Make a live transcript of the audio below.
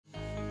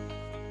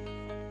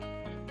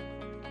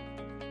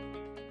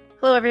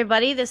Hello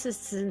everybody, this is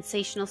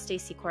Sensational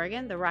Stacey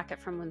Corrigan, the Rocket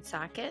from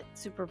Woonsocket,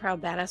 super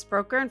proud badass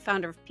broker and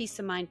founder of Peace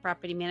of Mind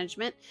Property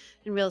Management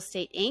and Real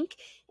Estate Inc.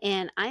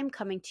 And I'm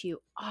coming to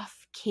you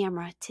off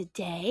camera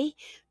today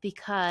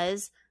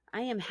because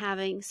I am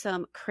having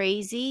some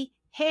crazy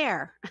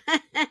hair.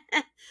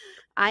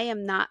 I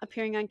am not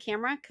appearing on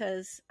camera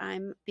because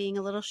I'm being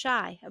a little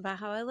shy about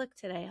how I look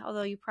today,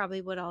 although you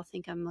probably would all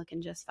think I'm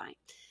looking just fine.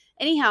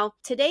 Anyhow,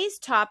 today's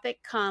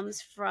topic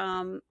comes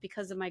from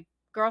because of my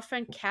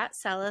girlfriend, Kat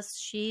Sellis.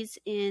 She's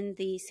in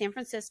the San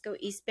Francisco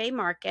East Bay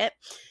market,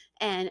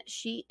 and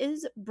she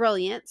is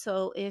brilliant.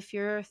 So if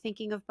you're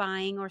thinking of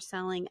buying or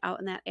selling out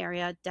in that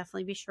area,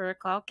 definitely be sure to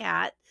call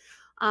Kat.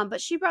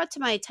 But she brought to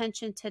my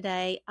attention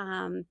today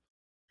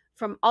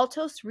from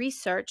Altos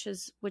Research,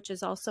 which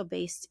is also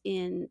based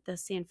in the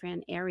San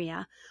Fran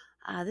area,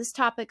 this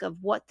topic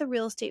of what the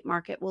real estate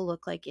market will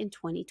look like in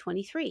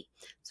 2023.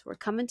 So we're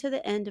coming to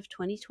the end of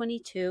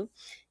 2022,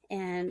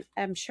 and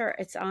I'm sure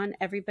it's on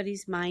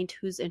everybody's mind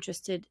who's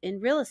interested in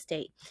real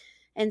estate.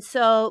 And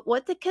so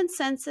what the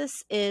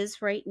consensus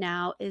is right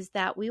now is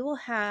that we will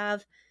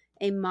have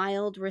a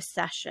mild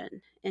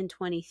recession in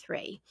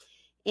 23.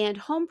 And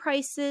home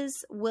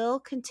prices will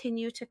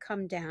continue to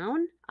come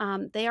down.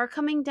 They are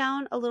coming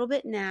down a little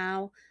bit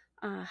now.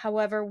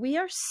 However, we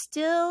are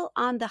still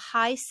on the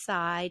high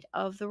side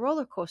of the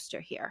roller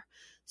coaster here.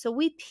 So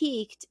we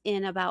peaked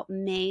in about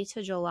May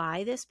to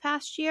July this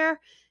past year.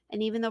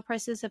 And even though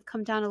prices have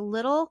come down a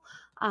little,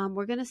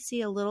 we're going to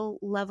see a little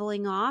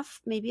leveling off,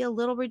 maybe a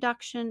little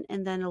reduction,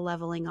 and then a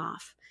leveling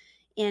off.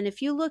 And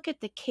if you look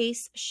at the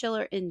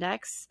Case-Shiller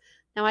Index,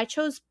 now I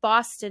chose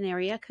Boston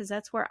area because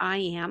that's where I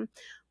am.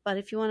 But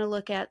if you want to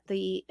look at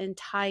the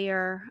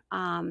entire,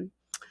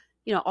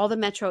 all the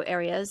metro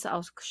areas,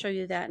 I'll show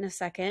you that in a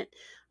second.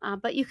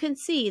 But you can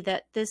see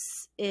that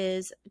this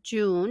is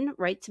June,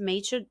 right to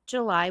May to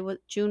July.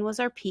 June was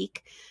our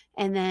peak.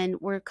 And then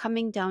we're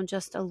coming down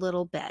just a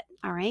little bit.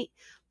 All right.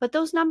 But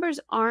those numbers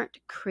aren't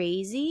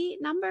crazy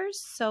numbers.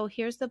 So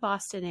here's the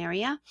Boston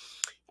area.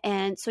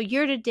 And so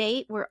year to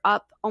date, we're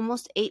up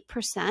almost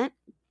 8%.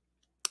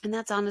 And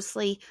that's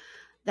honestly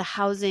the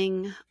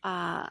housing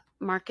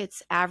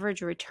market's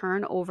average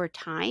return over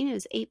time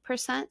is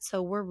 8%.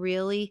 So we're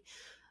really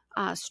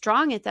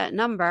strong at that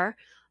number.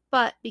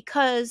 But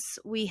because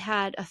we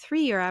had a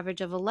 3-year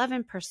average of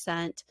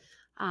 11%,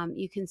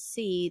 you can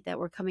see that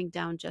we're coming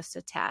down just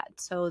a tad.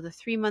 So the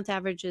 3-month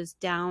average is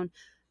down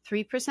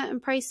 3% in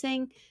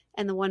pricing,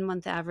 and the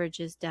 1-month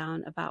average is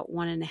down about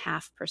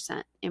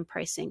 1.5% in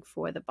pricing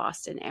for the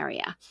Boston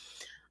area.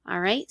 All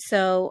right.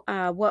 So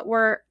what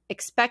we're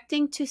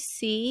expecting to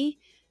see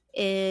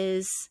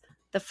is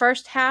the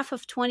first half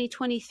of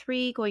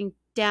 2023 going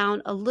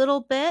down a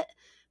little bit,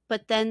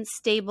 but then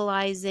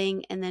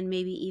stabilizing and then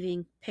maybe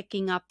even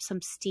picking up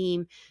some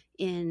steam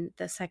in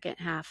the second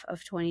half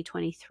of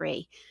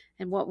 2023.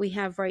 And what we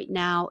have right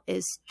now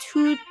is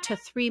 2 to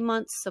 3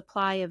 months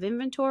supply of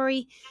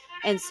inventory.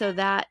 And so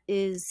that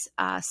is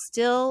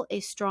still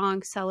a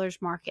strong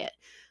seller's market.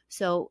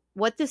 So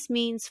what this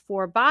means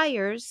for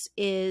buyers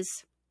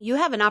is you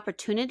have an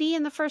opportunity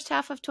in the first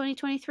half of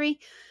 2023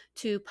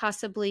 to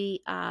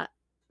possibly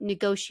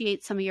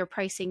negotiate some of your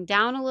pricing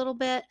down a little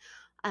bit.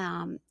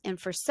 And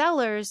for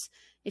sellers,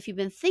 if you've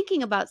been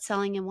thinking about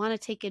selling and want to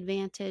take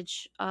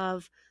advantage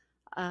of,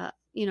 a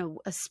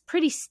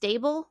pretty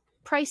stable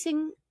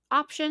pricing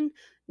option,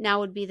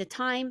 now would be the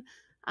time.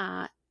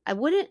 I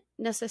wouldn't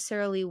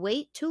necessarily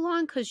wait too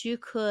long because you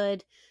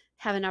could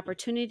have an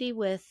opportunity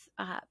with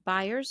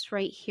buyers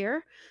right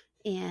here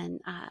in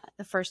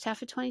the first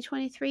half of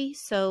 2023.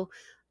 So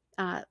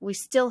we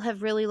still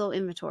have really low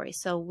inventory.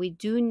 So we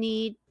do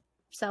need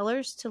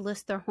sellers to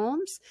list their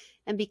homes.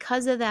 And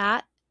because of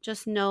that,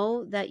 just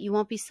know that you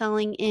won't be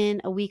selling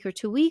in a week or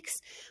 2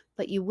 weeks,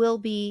 but you will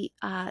be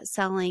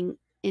selling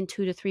in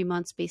 2 to 3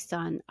 months based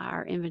on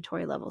our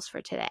inventory levels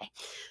for today.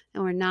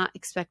 And we're not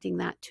expecting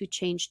that to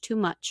change too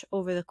much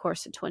over the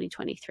course of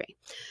 2023.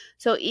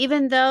 So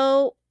even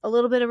though a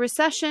little bit of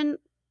recession,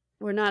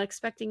 we're not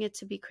expecting it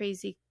to be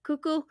crazy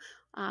cuckoo,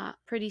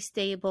 pretty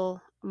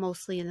stable,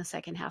 mostly in the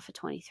second half of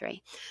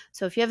 23.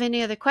 So if you have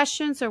any other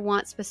questions or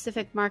want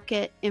specific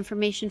market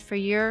information for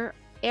your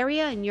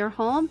area and your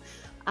home,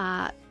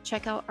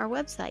 check out our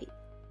website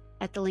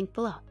at the link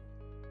below.